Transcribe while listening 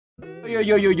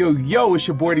Yo, it's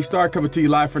your boy D-Star coming to you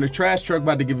live from the trash truck,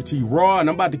 about to give it to you raw, and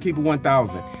I'm about to keep it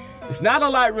 1,000. It's not a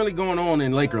lot really going on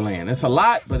in Lakerland. It's a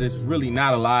lot, but it's really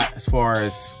not a lot as far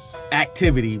as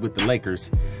activity with the Lakers.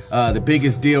 The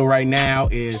biggest deal right now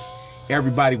is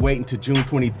everybody waiting to June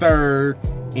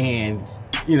 23rd, and,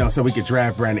 so we could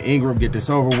draft Brandon Ingram, get this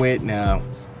over with. Now,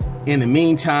 in the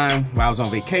meantime, while I was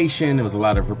on vacation, there was a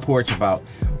lot of reports about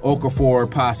Okafor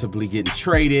possibly getting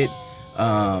traded.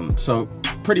 So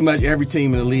pretty much every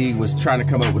team in the league was trying to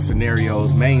come up with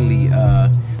scenarios, mainly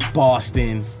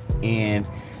Boston, and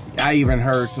I even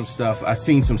heard some stuff, I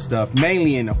seen some stuff,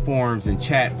 mainly in the forums and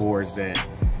chat boards that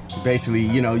basically,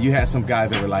 you had some guys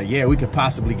that were like, yeah, we could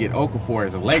possibly get Okafor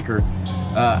as a Laker.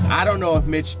 I don't know if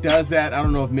Mitch does that. I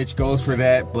don't know if Mitch goes for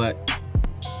that, but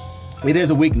it is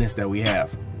a weakness that we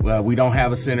have. We don't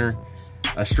have a center,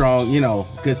 a strong,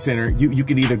 good center. You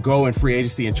could either go in free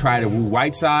agency and try to woo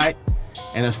Whiteside.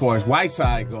 And as far as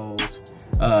Whiteside goes,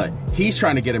 he's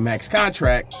trying to get a max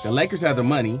contract. The Lakers have the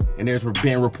money, and there's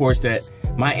been reports that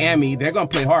Miami, they're going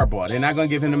to play hardball. They're not going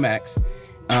to give him the max.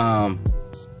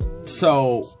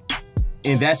 So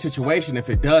in that situation, if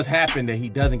it does happen that he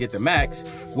doesn't get the max,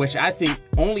 which I think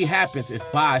only happens if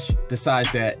Bosh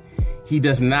decides that he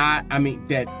does not,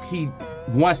 that he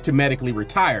wants to medically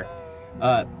retire.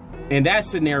 In that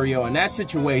scenario, in that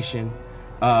situation,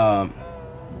 then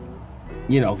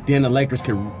the Lakers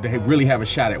they really have a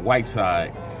shot at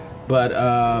Whiteside. But,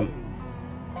 other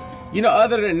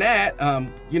than that,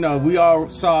 we all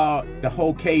saw the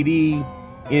whole KD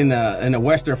in the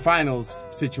Western Finals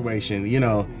situation,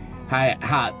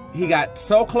 how he got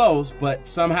so close, but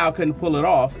somehow couldn't pull it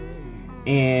off.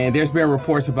 And there's been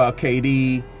reports about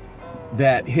KD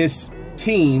that his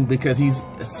team, because he's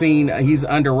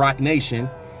under Rock Nation.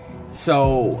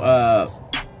 So,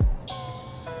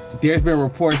 there's been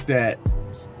reports that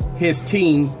his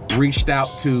team reached out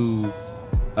to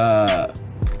the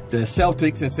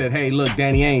Celtics and said, hey, look,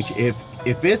 Danny Ainge, if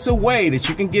it's a way that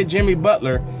you can get Jimmy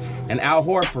Butler and Al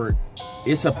Horford,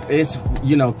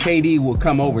 KD will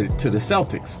come over to the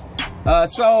Celtics. I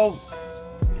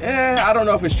don't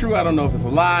know if it's true. I don't know if it's a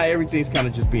lie. Everything's kind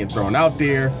of just being thrown out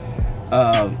there.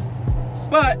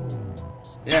 But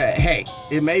hey,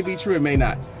 it may be true. It may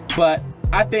not. But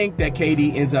I think that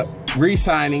KD ends up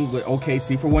re-signing with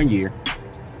OKC for 1 year.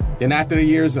 Then after the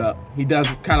year's up, he does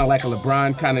kind of like a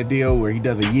LeBron kind of deal where he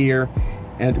does a year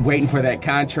and waiting for that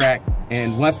contract.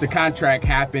 And once the contract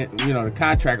happens, the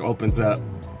contract opens up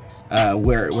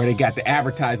where they got the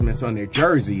advertisements on their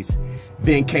jerseys,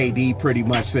 then KD pretty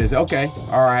much says, okay,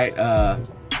 all right,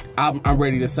 I'm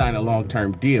ready to sign a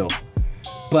long-term deal.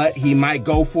 But he might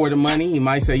go for the money. He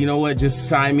might say, you know what, just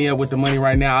sign me up with the money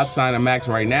right now. I'll sign a max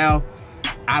right now.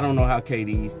 I don't know how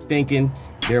KD's thinking.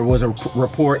 There was a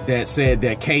report that said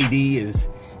that KD is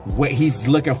what he's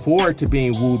looking forward to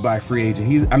being wooed by free agent.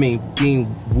 Being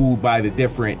wooed by the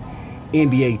different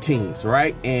NBA teams,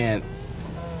 right? And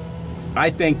I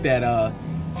think that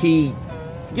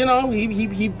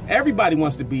everybody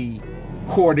wants to be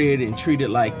courted and treated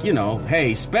like,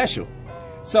 hey, special.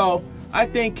 So I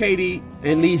think KD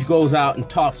at least goes out and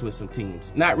talks with some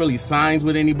teams. Not really signs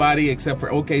with anybody except for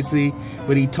OKC,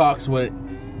 but he talks with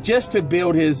just to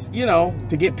build his,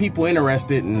 to get people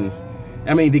interested and,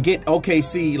 to get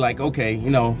OKC like, okay,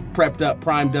 prepped up,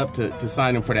 primed up to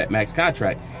sign him for that max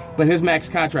contract. But his max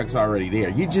contract's already there.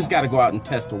 You just got to go out and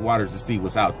test the waters to see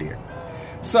what's out there.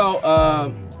 So,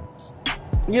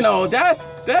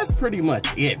 that's pretty much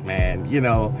it, man.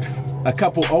 A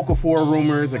couple Okafor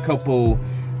rumors, a couple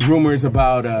rumors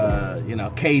about,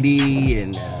 KD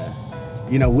and,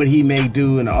 what he may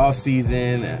do in the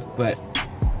offseason. But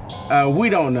we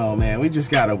don't know, man. We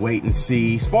just got to wait and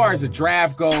see. As far as the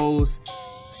draft goes,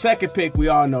 second pick, we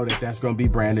all know that that's going to be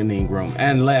Brandon Ingram.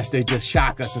 Unless they just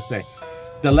shock us and say,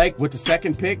 with the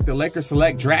second pick, the Lakers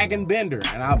select Dragon Bender.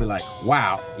 And I'll be like,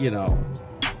 wow,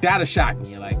 that'll shock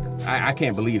me. Like, I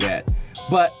can't believe that.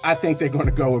 But I think they're going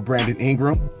to go with Brandon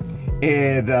Ingram.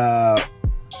 And,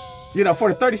 for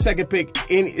the 32nd pick,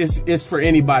 it's for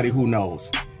anybody who knows.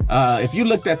 If you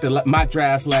looked at the mock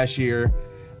drafts last year,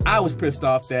 I was pissed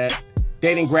off that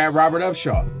they didn't grab Robert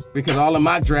Upshaw, because all of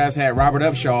mock drafts had Robert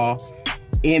Upshaw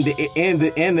in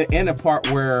the part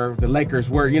where the Lakers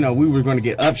were, we were going to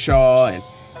get Upshaw, and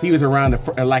he was around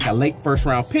like a late first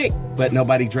round pick, but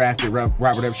nobody drafted Robert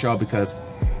Upshaw because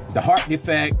the heart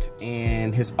defect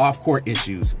and his off court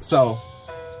issues. So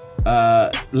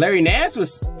Larry Nance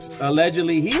was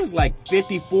allegedly, he was like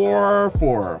 53rd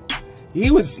or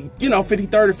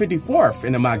 54th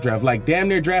in the mock draft, like damn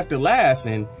near drafted last,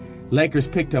 and Lakers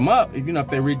picked him up. If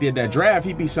they redid that draft,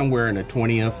 he'd be somewhere in the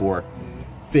 20th or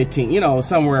 15,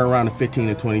 somewhere around the 15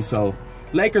 to 20. So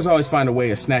Lakers always find a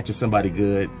way of snatching somebody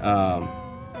good. But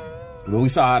we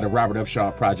saw how the Robert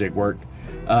Upshaw project worked.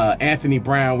 Anthony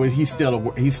Brown, he's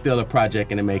still a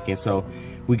project in the making. So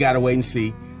we got to wait and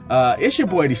see. It's your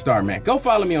boy, D Star Man. Go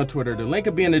follow me on Twitter. The link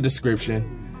will be in the description.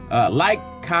 Like,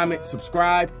 comment,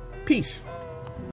 subscribe. Peace.